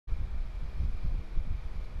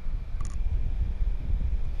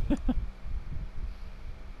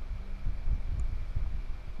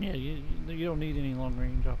Yeah, you don't need any long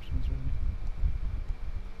range options really.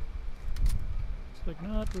 It's like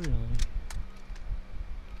not really.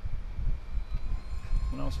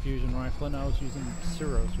 When I was fusion rifling, I was using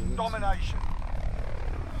Syros with it. Domination.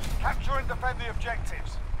 Capture and defend the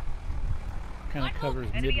objectives. Kind of covers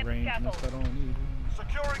mid-range, and that's what I don't need.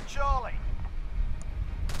 Securing Charlie.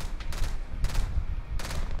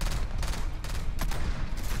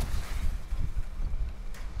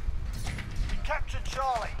 We captured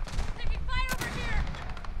Charlie. Taking fire over here.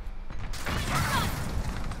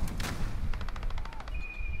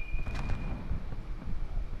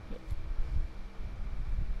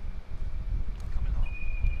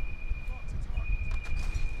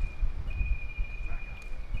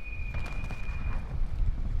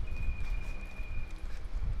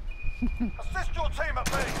 Assist your team at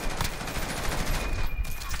B.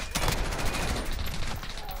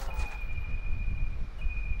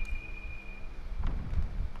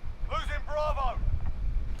 Losing Bravo.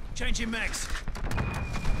 Changing mags.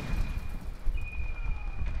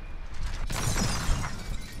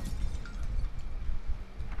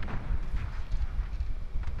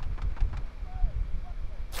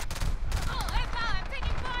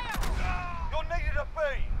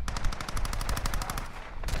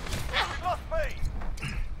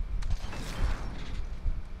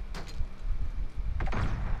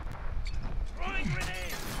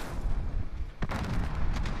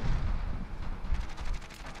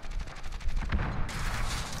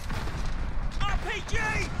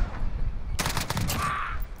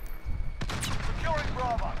 Securing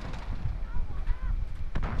Bravo.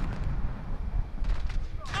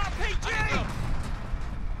 RPG!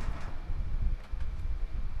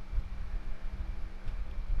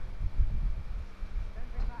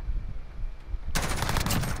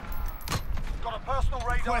 Got a personal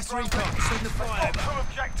radar. Quest recon, send the flyover. Two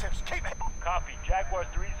objectives. Keep it. Copy. Jaguar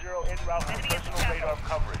 3-0 en route for personal radar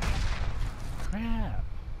coverage. Crap.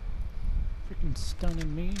 Freaking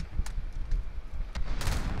stunning me.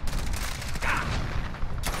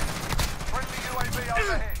 Friendly UAV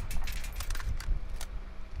overhead.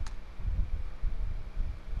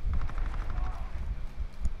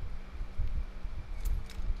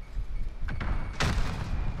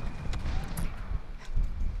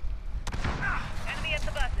 Enemy at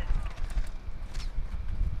the buses.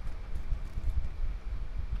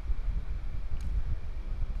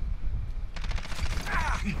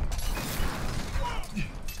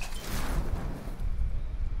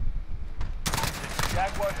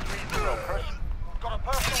 Jaguar 3-0 person. Got a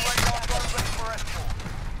personal radar drone ready for escort.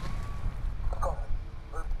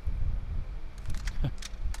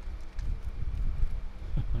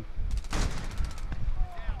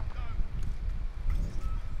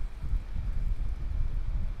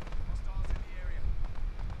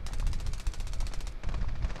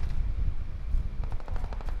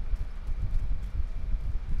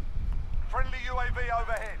 Friendly UAV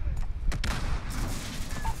overhead.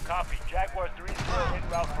 Copy. Jaguar 3-0 en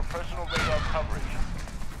route for personal radar coverage.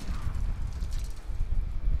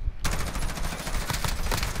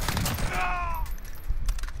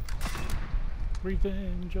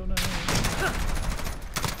 Revenge on us.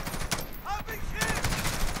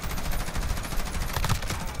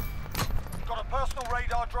 Got a personal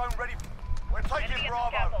radar drone ready. We're taking Enemy at the Bravo.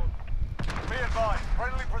 scaffold. Be advised,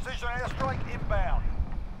 friendly precision airstrike inbound.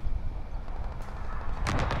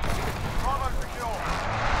 Bravo secure.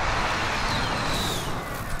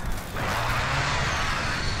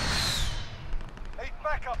 Need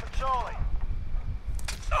backup at Charlie.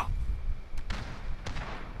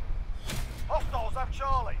 Hostiles have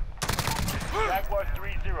Charlie. Jaguar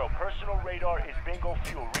 3-0 personal radar is bingo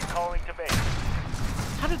fuel. Recalling to base.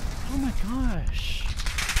 How did? Oh my gosh!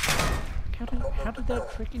 How did that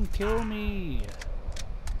freaking kill me?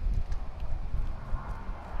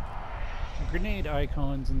 Grenade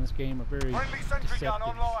icons in this game are very Friendly sentry gun deceptive.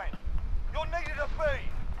 online. You're needed at B.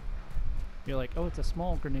 You're like, oh, it's a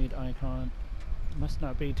small grenade icon. Must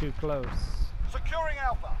not be too close. Securing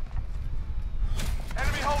Alpha.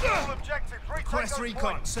 Enemy holding all objectives. Retake Quest those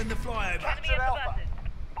recon, points. send the flyover. Enemy Captured at the Alpha. buses.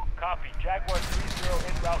 Copy. Jaguar 3-0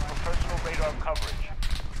 en route for personal radar coverage.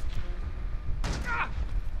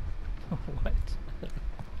 What?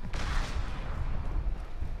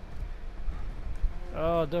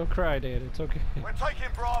 Oh, don't cry, Dad. It's okay. We're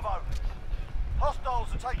taking Bravo. Hostiles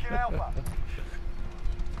are taking Alpha.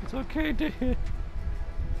 It's okay, Dad.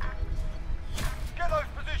 Get those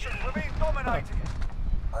positions. We're being dominated.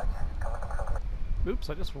 Oops,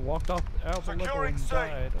 I just walked off Alpha level Securing and C.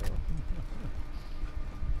 died.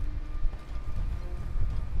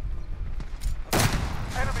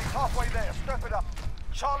 Enemy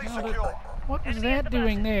Charlie How did- secure. What was Enemy at that the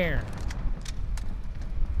doing buses. there?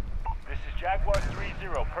 This is Jaguar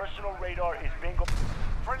 3-0. Personal radar is bingo.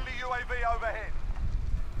 Friendly UAV overhead.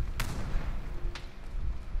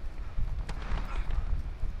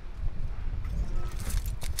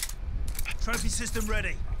 Trophy system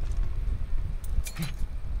ready.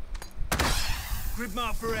 Grid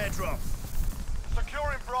mark for airdrop.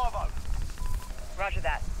 Securing Bravo. Roger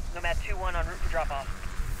that. Nomad 2-1 en route for drop-off.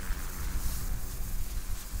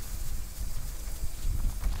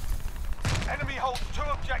 Enemy holds 2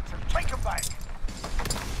 objectives. Take them back.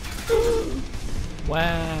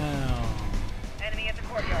 Wow. Enemy at the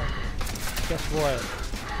courtyard. Guess what?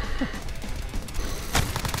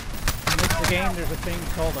 In this game, there's a thing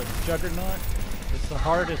called a Juggernaut. It's the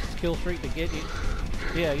hardest kill streak to get.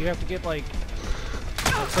 Yeah, you have to get like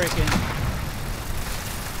a freaking.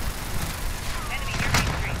 Enemy near Main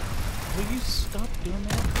Street. Will you stop doing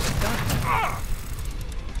that? Stop that.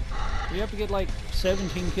 You have to get like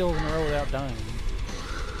 17 kills in a row without dying.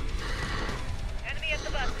 Enemy at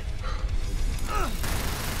the buses.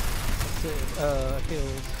 That's it.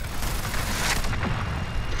 Kills.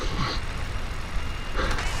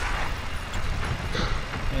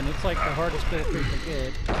 And it's like the hardest kill streak to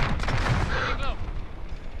get.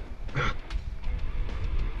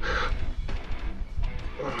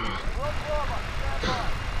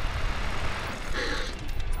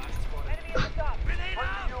 Enemy at the top. Friendly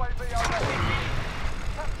UAV overhead.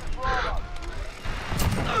 Capture Bravo.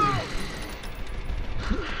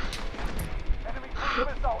 Enemy cruise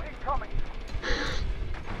missile incoming.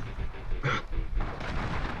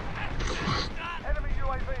 Enemy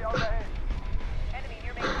UAV overhead. Enemy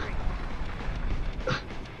near Main Street.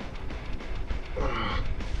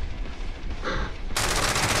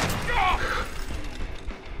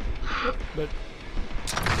 But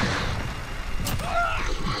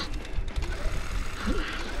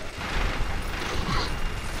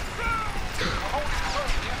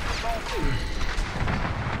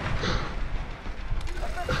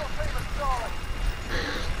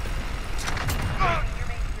Near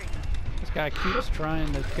Main Street. this guy keeps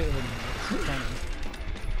trying to kill him. It's funny.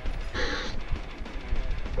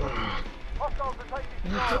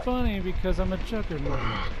 And it's funny because I'm a Juggernaut.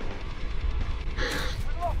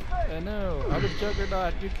 I know, I'm a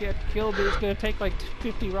Juggernaut. You can't kill me. It's gonna take like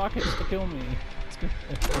 50 rockets to kill me. It's gonna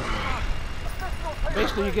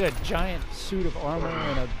Basically, you get a giant suit of armor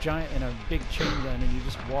and a big chain gun, and you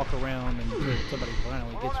just walk around until somebody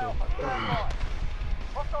finally gets you,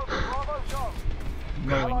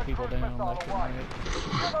 mowing people down left and right.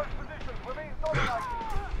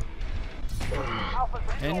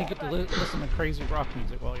 And you get to listen to crazy rock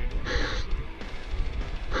music while you're doing it.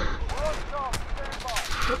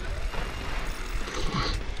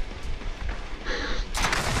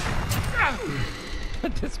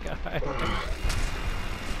 This guy.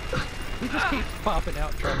 He just keeps popping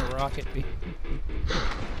out trying to rocket me.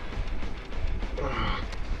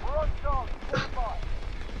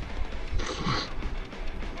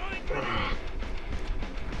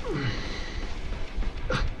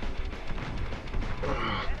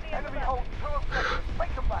 Enemy holds 2 objectives.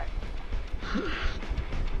 Take them back.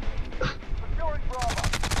 Securing Bravo.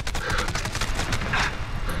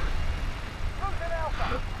 Losing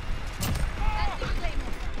Alpha.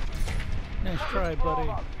 Nice try, buddy.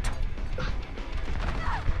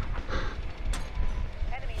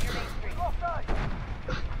 Enemy near Main Street. Lost A.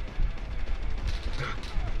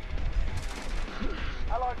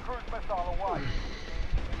 Allied cruise missile away.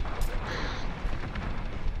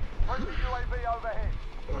 Friendly UAV overhead.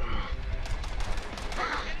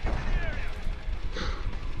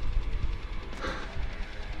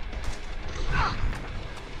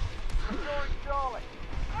 Securing Charlie.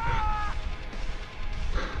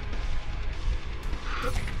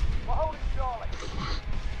 We're holding Charlie.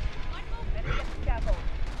 Enemy at the scaffold.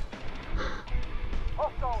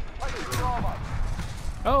 Hostiles taking Bravo.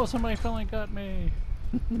 Oh, somebody finally got me.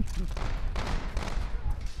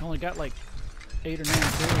 Only got like 8 or 9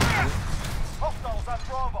 kills. Hostiles at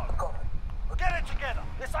Bravo. Get it together.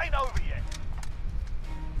 This ain't over yet.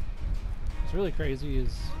 What's really crazy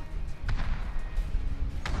is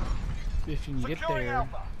if you can get Securing there,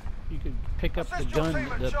 Alpha. you could pick up the Assist your gun,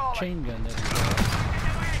 team at the Charlie. chain gun that he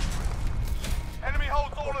got. Enemy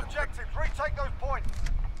holds all objectives. Retake those points.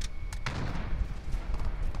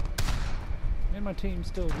 And my team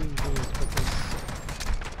still loses because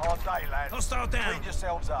Hard day, lads. Hostile down. Clean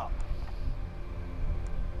yourselves up.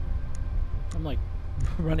 I'm like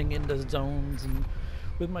running into zones and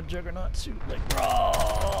with my Juggernaut suit, like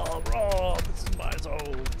raw, this is my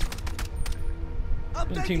zone.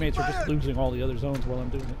 And teammates are just losing all the other zones while I'm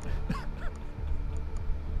doing it.